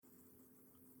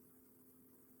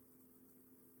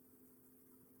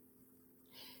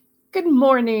Good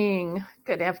morning,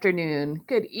 good afternoon,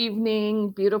 good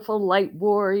evening, beautiful light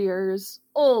warriors,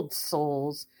 old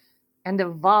souls, and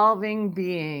evolving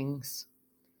beings.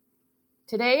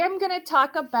 Today I'm going to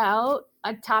talk about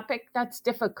a topic that's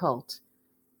difficult.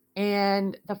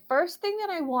 And the first thing that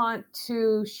I want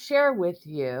to share with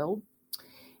you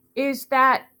is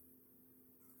that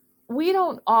we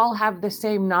don't all have the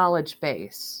same knowledge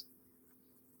base.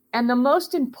 And the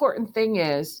most important thing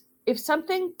is if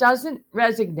something doesn't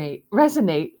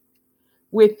resonate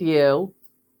with you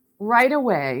right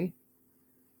away,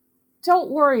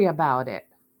 don't worry about it.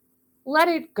 Let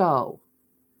it go.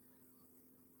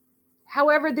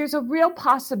 However, there's a real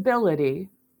possibility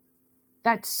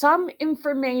that some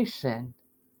information,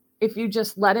 if you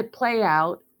just let it play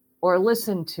out or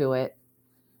listen to it,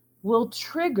 will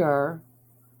trigger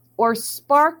or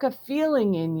spark a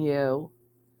feeling in you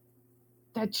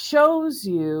that shows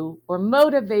you or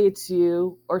motivates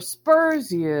you or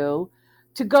spurs you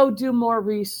to go do more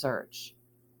research.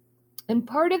 And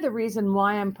part of the reason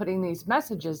why I'm putting these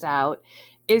messages out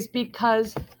is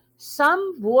because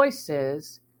some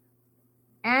voices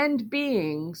and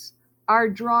beings are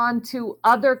drawn to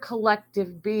other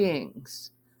collective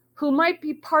beings who might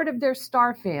be part of their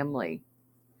star family.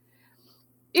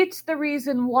 It's the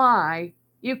reason why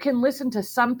you can listen to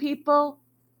some people,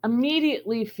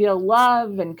 immediately feel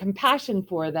love and compassion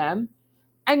for them,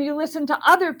 and you listen to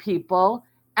other people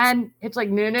and it's like,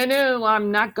 no, I'm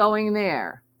not going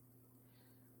there.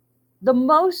 The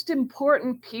most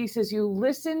important piece is you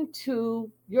listen to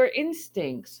your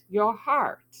instincts, your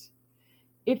heart.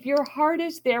 If your heart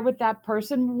is there with that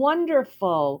person,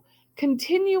 wonderful.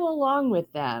 Continue along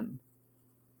with them.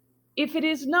 If it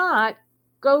is not,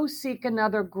 go seek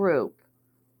another group.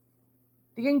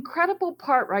 The incredible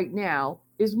part right now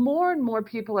is more and more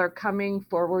people are coming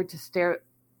forward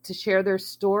to share their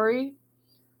story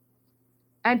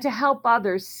and to help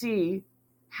others see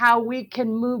how we can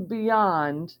move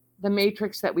beyond the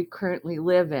matrix that we currently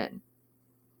live in.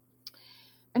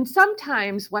 And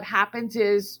sometimes what happens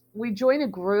is we join a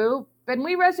group and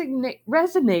we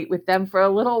resonate with them for a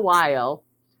little while.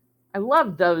 I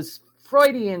love those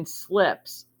Freudian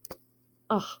slips.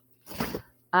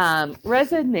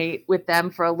 Resonate with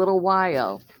them for a little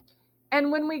while. And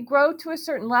when we grow to a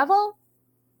certain level,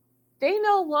 they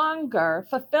no longer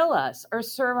fulfill us or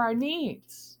serve our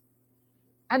needs.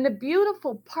 And the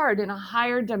beautiful part in a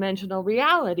higher dimensional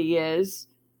reality is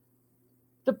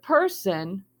the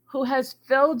person who has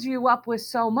filled you up with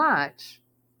so much,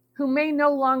 who may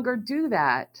no longer do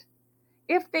that,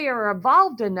 if they are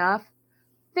evolved enough,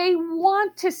 they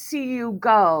want to see you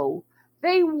go.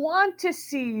 They want to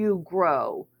see you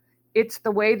grow. It's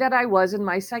the way that I was in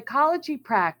my psychology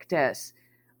practice.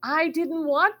 I didn't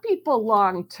want people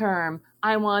long term.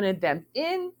 I wanted them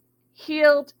in,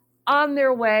 healed, on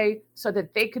their way so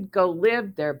that they could go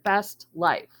live their best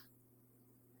life.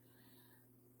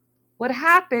 What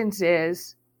happens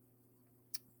is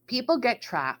people get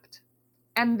trapped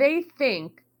and they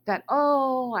think that,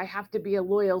 oh, I have to be a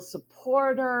loyal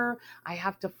supporter. I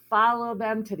have to follow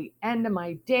them to the end of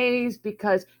my days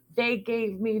because they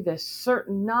gave me this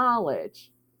certain knowledge.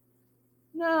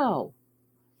 No,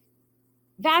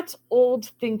 that's old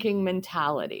thinking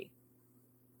mentality.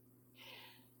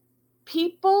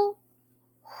 People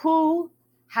who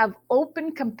have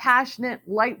open, compassionate,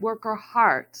 light worker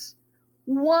hearts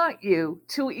want you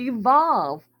to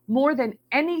evolve more than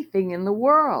anything in the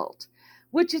world,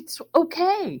 which it's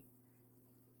okay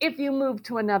if you move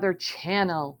to another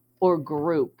channel or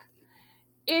group.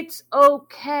 It's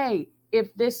okay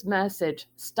if this message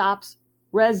stops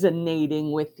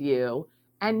resonating with you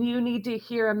and you need to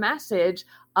hear a message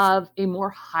of a more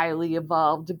highly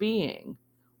evolved being,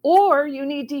 or you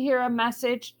need to hear a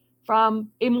message from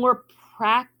a more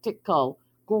practical,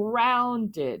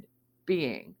 grounded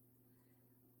being.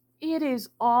 It is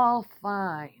all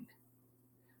fine.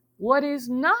 What is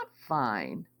not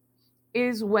fine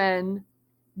is when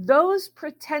those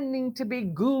pretending to be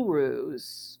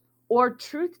gurus or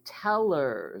truth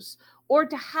tellers or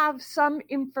to have some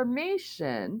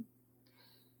information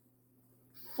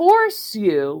force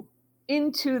you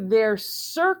into their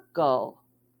circle,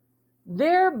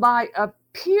 thereby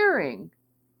appearing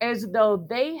as though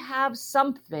they have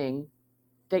something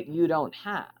that you don't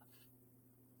have.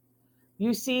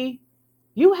 You see,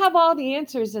 you have all the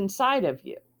answers inside of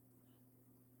you.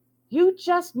 You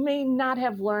just may not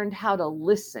have learned how to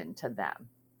listen to them.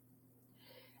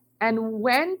 And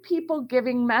when people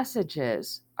giving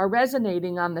messages are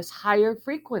resonating on this higher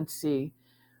frequency,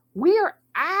 we are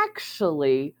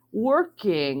actually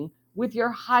working with your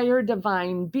higher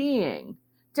divine being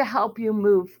to help you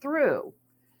move through.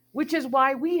 which is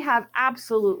why we have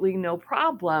absolutely no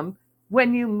problem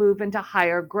when you move into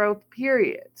higher growth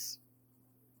periods.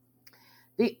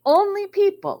 The only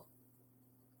people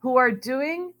who are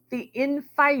doing the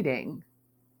infighting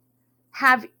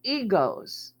have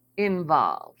egos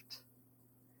involved.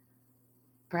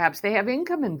 Perhaps they have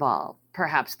income involved.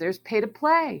 Perhaps there's pay to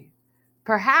play.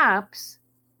 Perhaps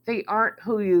they aren't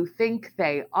who you think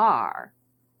they are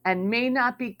and may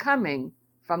not be coming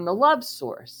from the love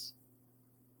source.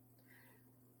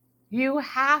 You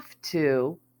have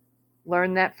to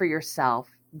learn that for yourself.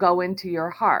 Go into your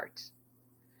heart.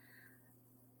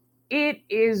 It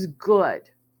is good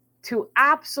to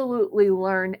absolutely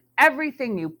learn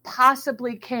everything you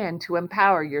possibly can to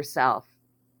empower yourself.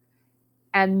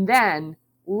 And then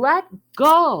let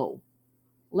go.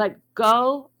 Let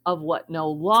go of what no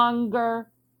longer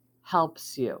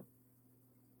helps you.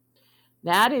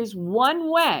 That is one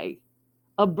way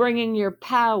of bringing your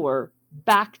power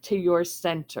back to your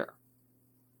center.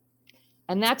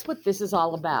 And that's what this is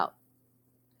all about.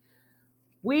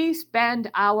 We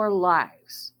spend our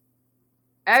lives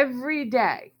every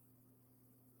day.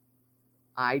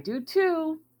 I do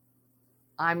too.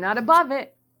 I'm not above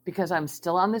it because I'm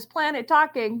still on this planet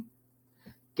talking,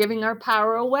 giving our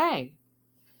power away.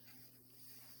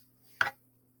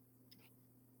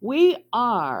 We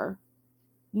are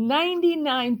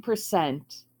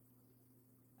 99%,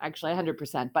 actually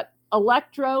 100%, but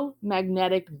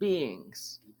electromagnetic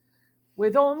beings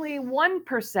with only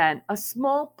 1%, a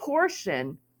small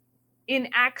portion in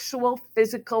actual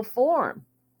physical form.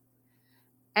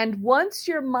 And once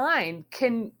your mind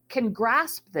can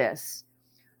grasp this,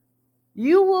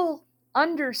 you will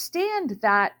understand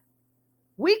that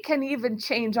we can even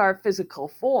change our physical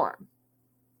form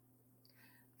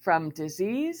from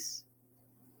disease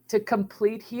to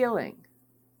complete healing.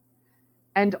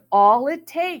 And all it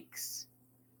takes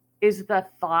is the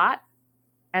thought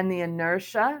and the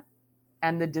inertia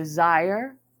and the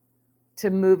desire to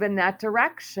move in that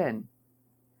direction.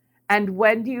 And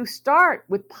when you start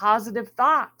with positive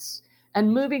thoughts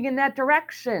and moving in that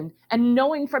direction and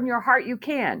knowing from your heart you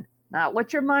can, not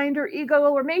what your mind or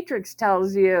ego or matrix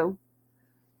tells you,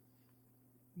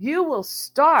 you will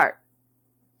start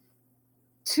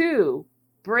to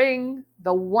bring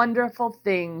the wonderful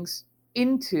things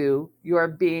into your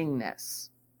beingness.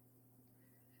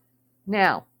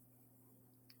 Now,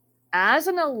 as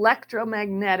an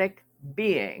electromagnetic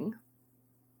being,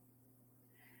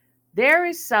 there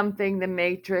is something the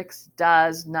matrix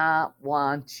does not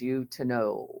want you to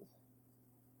know.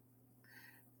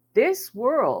 This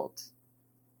world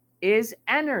is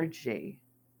energy,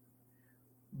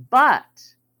 but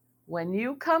when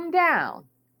you come down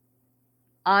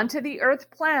onto the earth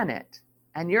planet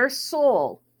and your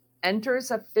soul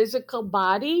enters a physical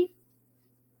body,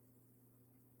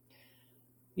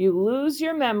 you lose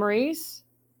your memories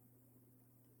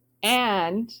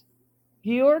and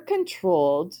you're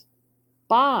controlled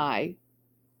by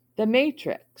the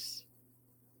matrix.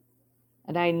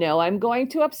 And I know I'm going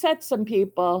to upset some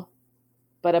people,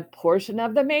 but a portion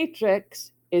of the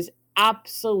matrix is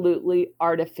absolutely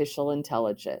artificial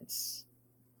intelligence.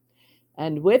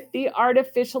 And with the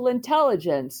artificial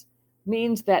intelligence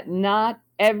means that not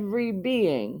every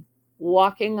being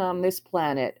walking on this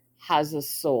planet has a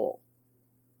soul.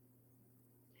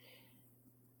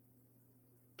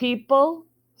 People,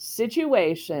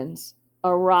 situations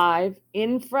arrive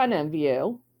in front of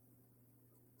you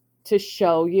to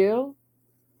show you,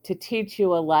 to teach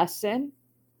you a lesson,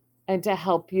 and to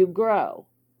help you grow.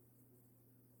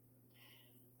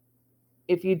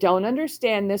 If you don't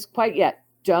understand this quite yet,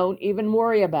 don't even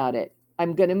worry about it.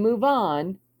 I'm going to move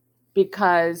on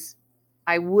because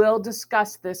I will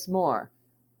discuss this more.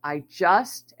 I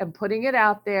just am putting it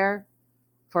out there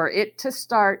for it to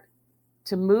start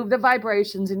to move the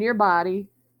vibrations in your body,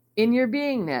 in your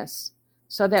beingness,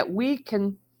 so that we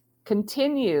can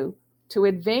continue to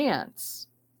advance.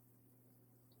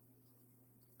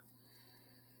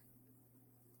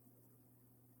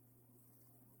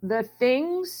 The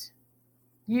things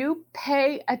you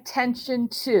pay attention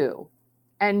to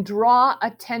and draw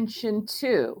attention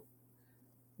to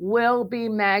will be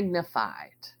magnified.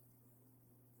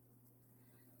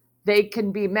 They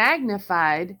can be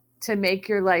magnified to make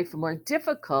your life more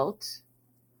difficult,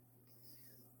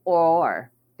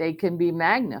 or they can be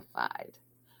magnified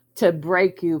to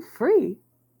break you free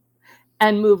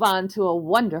and move on to a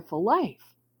wonderful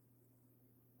life.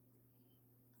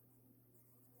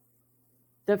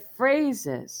 The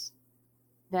phrases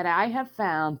that I have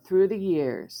found through the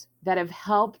years that have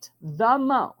helped the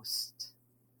most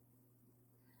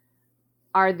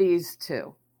are these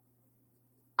two.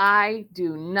 I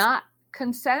do not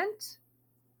consent,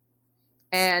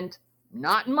 And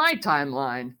not in my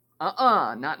timeline.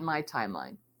 Not in my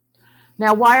timeline.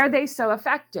 Now, why are they so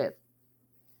effective?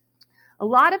 A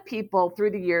lot of people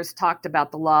through the years talked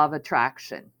about the law of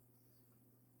attraction.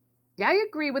 Yeah, I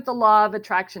agree with the law of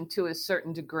attraction to a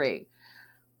certain degree.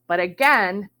 But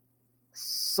again,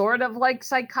 sort of like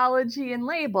psychology and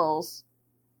labels,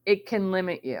 it can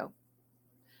limit you.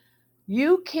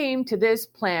 You came to this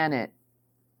planet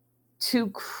to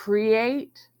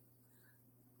create,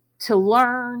 to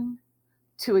learn,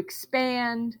 to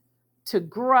expand, to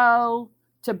grow,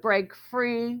 to break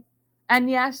free. And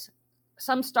yes,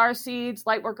 some star seeds,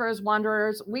 light workers,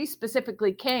 wanderers, we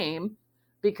specifically came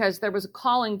because there was a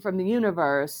calling from the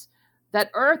universe that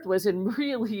Earth was in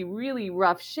really, really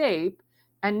rough shape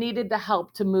and needed the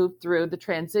help to move through the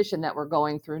transition that we're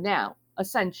going through now,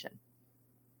 ascension.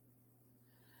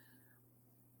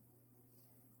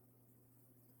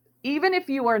 Even if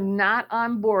you are not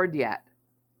on board yet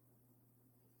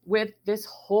with this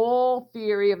whole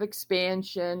theory of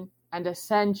expansion and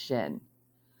ascension,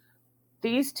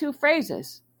 these two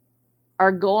phrases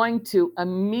are going to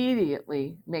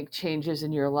immediately make changes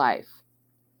in your life.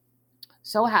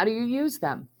 So how do you use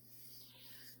them?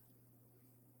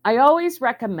 I always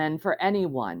recommend for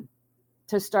anyone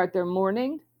to start their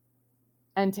morning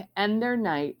and to end their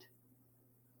night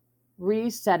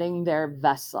resetting their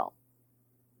vessel.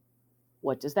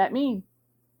 What does that mean?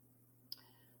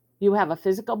 You have a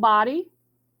physical body,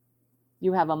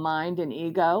 you have a mind and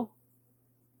ego,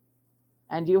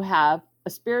 and you have a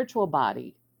spiritual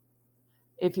body.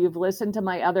 If you've listened to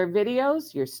my other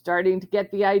videos, you're starting to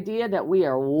get the idea that we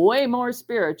are way more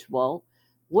spiritual,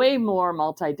 way more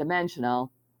multidimensional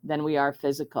than we are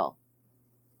physical.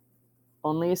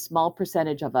 Only a small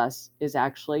percentage of us is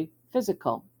actually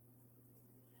physical.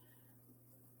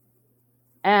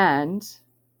 And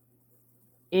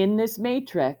in this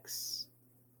matrix,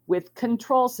 with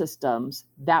control systems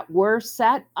that were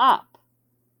set up,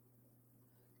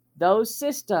 those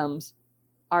systems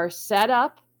are set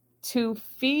up to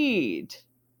feed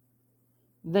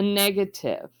the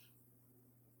negative.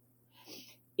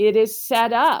 It is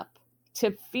set up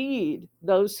to feed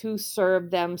those who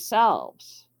serve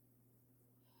themselves,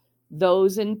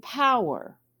 those in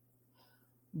power,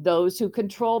 those who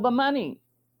control the money,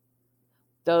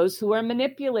 those who are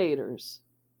manipulators,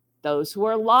 those who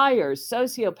are liars,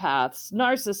 sociopaths,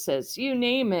 narcissists, you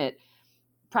name it,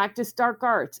 practice dark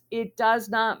arts. It does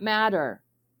not matter.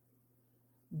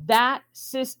 That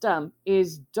system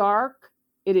is dark,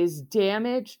 it is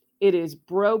damaged, it is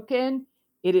broken,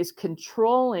 it is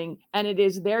controlling, and it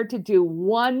is there to do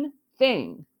one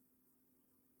thing: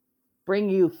 bring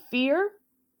you fear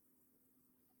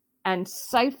and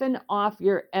siphon off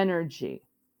your energy.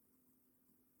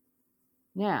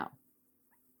 Now,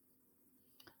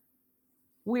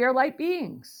 we are light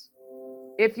beings.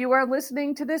 If you are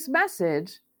listening to this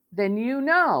message, then you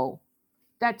know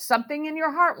that something in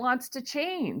your heart wants to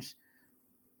change.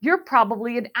 You're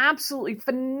probably an absolutely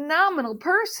phenomenal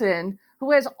person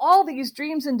who has all these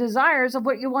dreams and desires of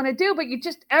what you want to do, but you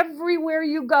just, everywhere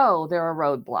you go, there are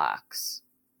roadblocks.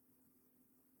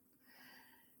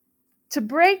 To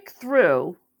break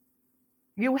through,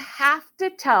 you have to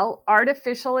tell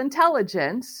artificial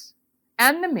intelligence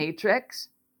and the matrix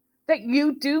that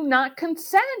you do not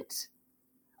consent.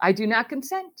 I do not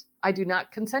consent. I do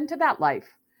not consent to that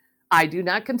life. I do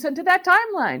not consent to that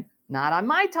timeline. Not on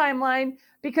my timeline,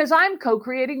 because I'm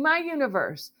co-creating my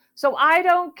universe. So I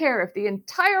don't care if the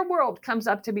entire world comes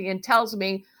up to me and tells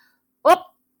me, oh,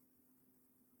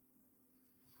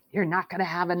 you're not going to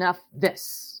have enough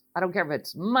this. I don't care if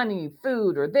it's money,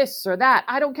 food, or this or that.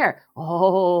 I don't care.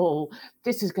 Oh,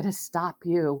 this is going to stop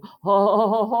you.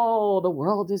 Oh, the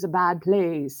world is a bad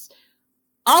place.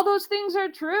 All those things are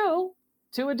true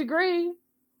to a degree.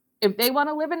 If they want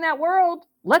to live in that world,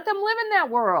 let them live in that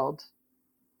world.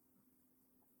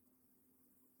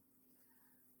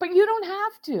 But you don't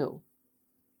have to.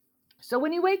 So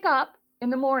when you wake up in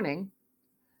the morning,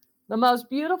 the most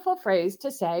beautiful phrase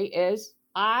to say is,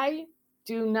 I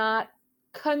do not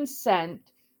consent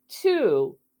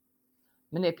to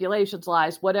manipulations,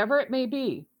 lies, whatever it may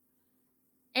be.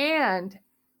 And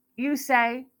you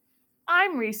say,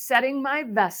 I'm resetting my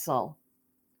vessel.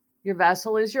 Your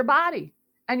vessel is your body.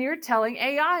 And you're telling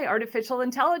AI, artificial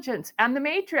intelligence, and the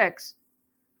matrix,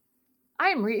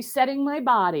 I'm resetting my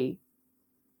body.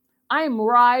 I'm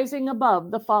rising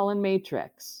above the fallen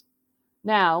matrix.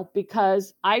 Now,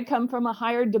 because I come from a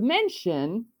higher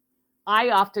dimension, I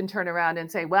often turn around and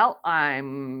say, well,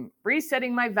 I'm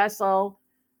resetting my vessel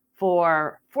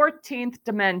for 14th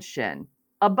dimension,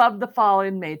 above the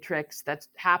fallen matrix that's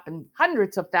happened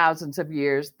hundreds of thousands of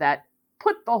years, that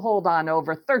put the hold on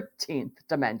over 13th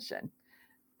dimension.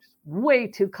 Way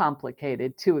too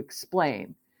complicated to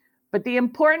explain. But the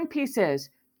important piece is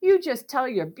you just tell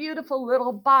your beautiful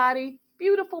little body,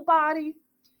 beautiful body,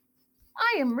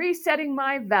 I am resetting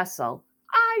my vessel.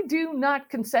 I do not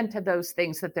consent to those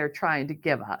things that they're trying to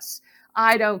give us.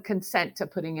 I don't consent to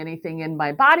putting anything in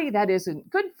my body that isn't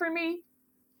good for me.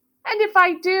 And if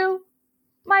I do,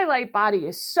 my light body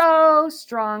is so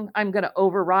strong, I'm going to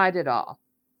override it all.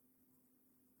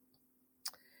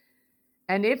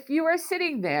 And if you are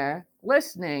sitting there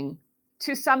listening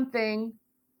to something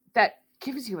that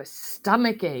gives you a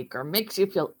stomach ache or makes you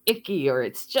feel icky, or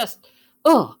it's just,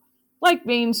 like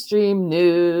mainstream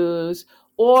news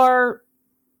or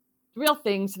real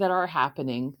things that are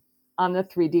happening on the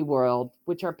 3D world,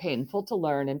 which are painful to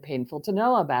learn and painful to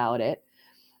know about it,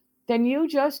 then you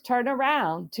just turn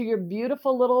around to your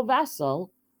beautiful little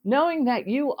vessel, knowing that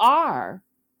you are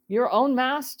your own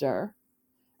master,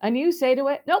 and you say to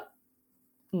it, nope,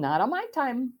 not on my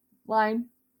timeline.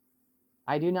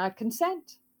 I do not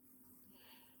consent.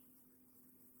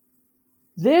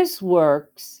 This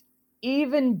works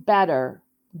even better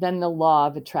than the law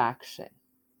of attraction.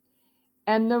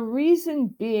 And the reason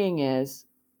being is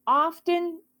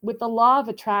often with the law of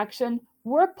attraction,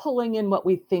 we're pulling in what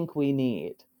we think we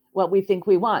need, what we think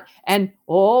we want. And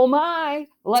oh my,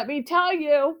 let me tell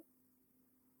you,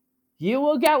 you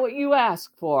will get what you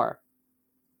ask for.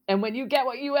 And when you get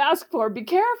what you ask for, be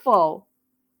careful.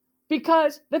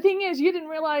 Because the thing is, you didn't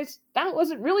realize that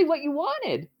wasn't really what you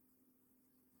wanted.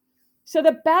 So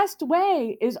the best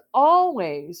way is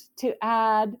always to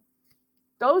add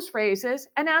those phrases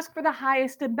and ask for the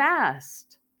highest and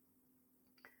best.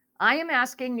 I am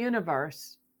asking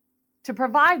universe to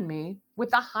provide me with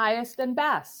the highest and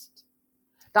best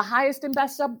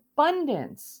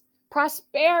abundance,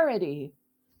 prosperity,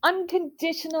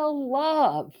 unconditional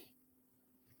love,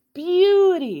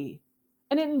 beauty,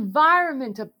 an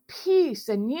environment of peace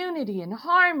and unity and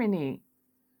harmony,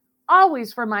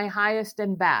 always for my highest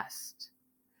and best.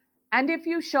 And if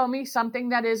you show me something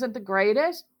that isn't the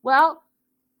greatest, well,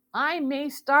 I may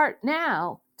start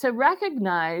now to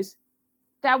recognize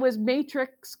that was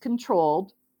matrix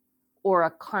controlled or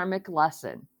a karmic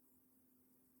lesson.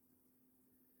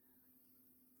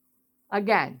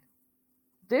 Again,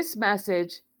 this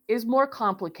message is more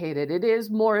complicated. It is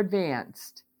more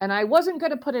advanced. And I wasn't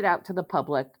going to put it out to the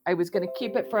public. I was going to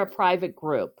keep it for a private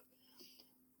group.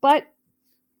 But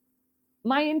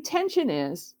my intention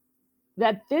is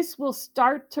that this will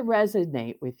start to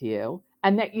resonate with you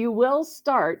and that you will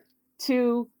start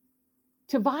to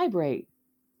vibrate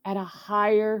at a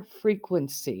higher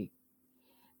frequency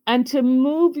and to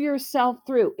move yourself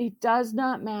through. It does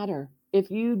not matter if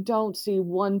you don't see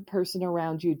one person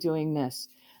around you doing this.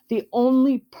 The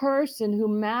only person who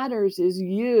matters is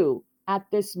you at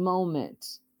this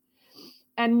moment.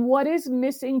 And what is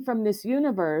missing from this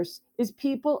universe is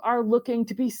people are looking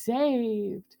to be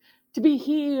saved, to be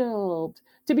healed,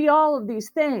 to be all of these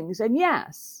things. And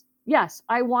yes,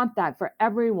 I want that for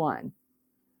everyone.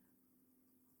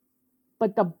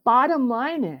 But the bottom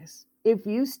line is, if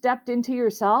you stepped into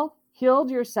yourself,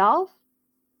 healed yourself,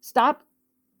 stopped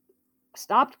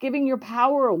giving your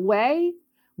power away,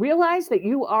 realize that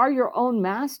you are your own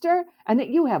master and that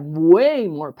you have way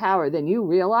more power than you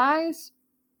realize,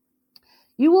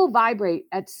 you will vibrate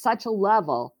at such a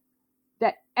level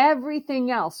that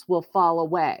everything else will fall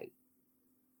away.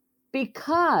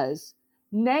 Because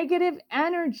negative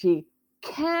energy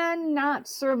cannot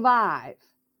survive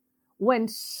when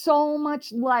so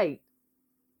much light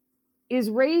is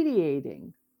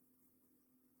radiating.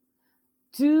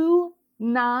 Do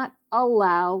not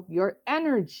allow your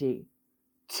energy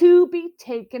to be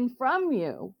taken from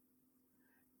you.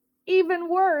 Even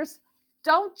worse,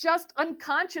 don't just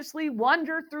unconsciously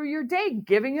wander through your day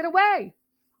giving it away.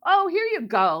 Oh, here you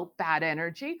go, bad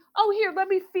energy. Oh, here, let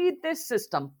me feed this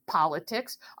system,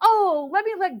 politics. Oh, let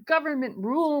me let government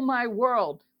rule my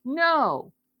world.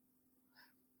 No.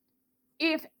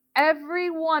 If every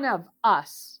one of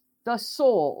us, the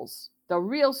souls, the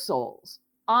real souls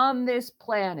on this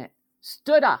planet,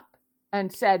 stood up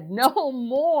and said, no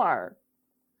more.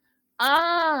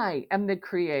 I am the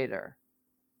creator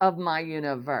of my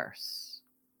universe.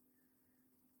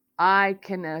 I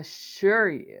can assure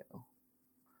you,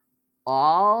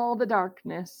 all the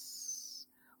darkness,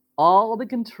 all the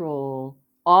control,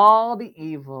 all the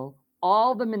evil,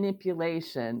 all the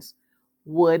manipulations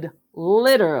would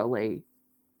literally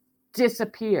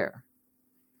disappear.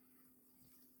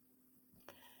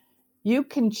 You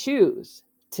can choose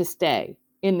to stay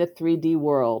in the 3D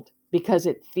world because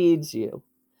it feeds you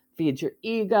feed your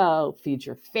ego, feed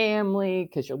your family,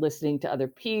 because you're listening to other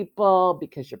people,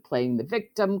 because you're playing the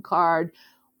victim card.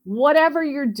 Whatever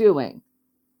you're doing,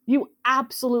 you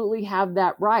absolutely have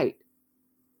that right.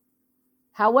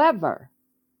 However,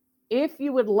 if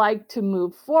you would like to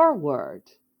move forward,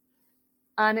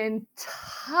 an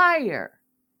entire,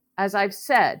 as I've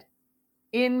said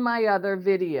in my other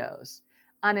videos,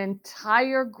 an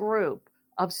entire group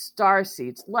of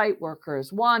starseeds, light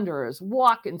workers, wanderers,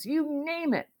 walk-ins, you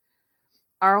name it,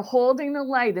 are holding the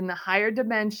light in the higher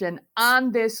dimension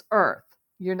on this earth.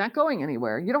 You're not going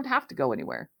anywhere. You don't have to go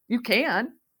anywhere. You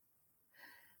can.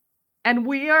 And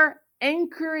we are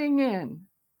anchoring in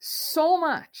so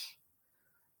much,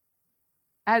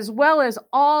 as well as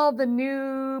all the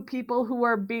new people who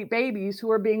are babies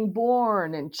who are being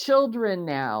born and children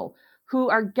now who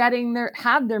are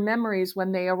have their memories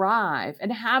when they arrive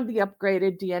and have the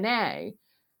upgraded DNA.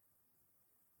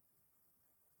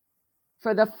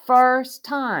 For the first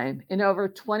time in over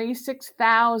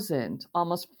 26,000,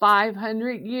 almost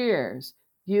 500 years,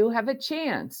 you have a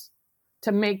chance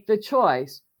to make the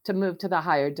choice to move to the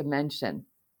higher dimension.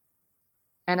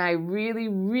 And I really,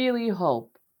 really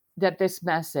hope that this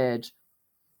message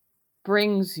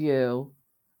brings you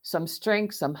some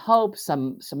strength, some hope,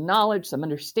 some knowledge, some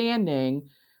understanding,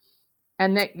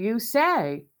 and that you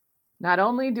say, not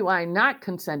only do I not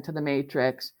consent to the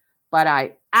matrix, but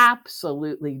I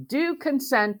absolutely do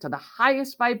consent to the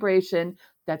highest vibration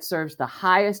that serves the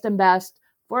highest and best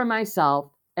for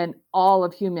myself and all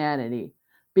of humanity,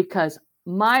 because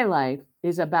my life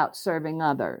is about serving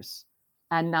others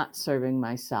and not serving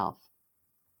myself.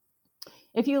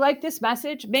 If you like this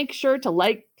message, make sure to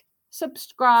like,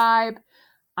 subscribe.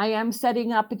 I am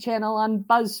setting up a channel on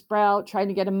Buzzsprout, trying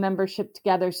to get a membership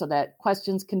together so that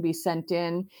questions can be sent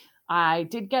in. I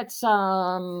did get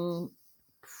some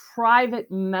private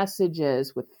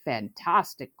messages with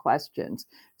fantastic questions,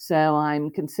 so I'm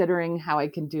considering how I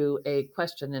can do a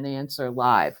question and answer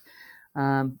live.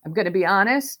 I'm going to be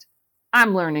honest,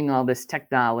 I'm learning all this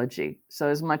technology. So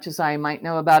as much as I might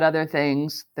know about other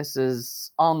things, this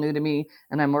is all new to me,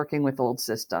 and I'm working with old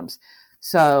systems.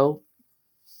 So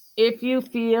if you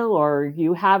feel or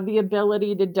you have the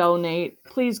ability to donate,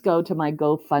 please go to my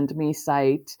GoFundMe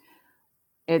site.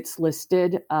 It's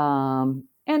listed,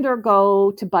 and or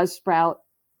go to Buzzsprout,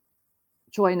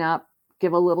 join up,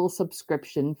 give a little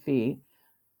subscription fee.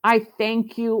 I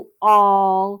thank you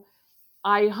all.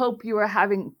 I hope you are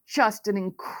having just an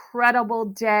incredible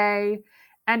day.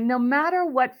 And no matter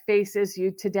what faces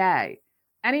you today,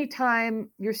 anytime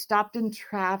you're stopped in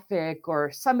traffic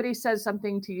or somebody says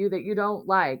something to you that you don't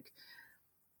like,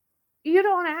 you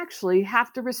don't actually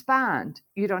have to respond.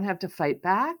 You don't have to fight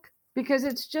back, because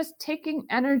it's just taking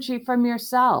energy from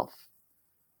yourself.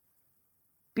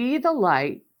 Be the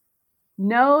light.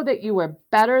 Know that you are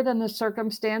better than the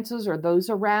circumstances or those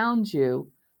around you.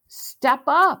 Step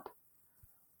up.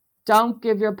 Don't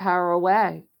give your power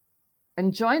away.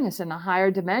 And join us in the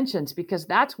higher dimensions, because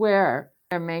that's where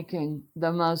they're making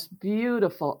the most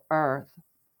beautiful earth.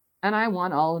 And I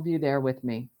want all of you there with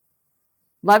me.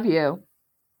 Love you.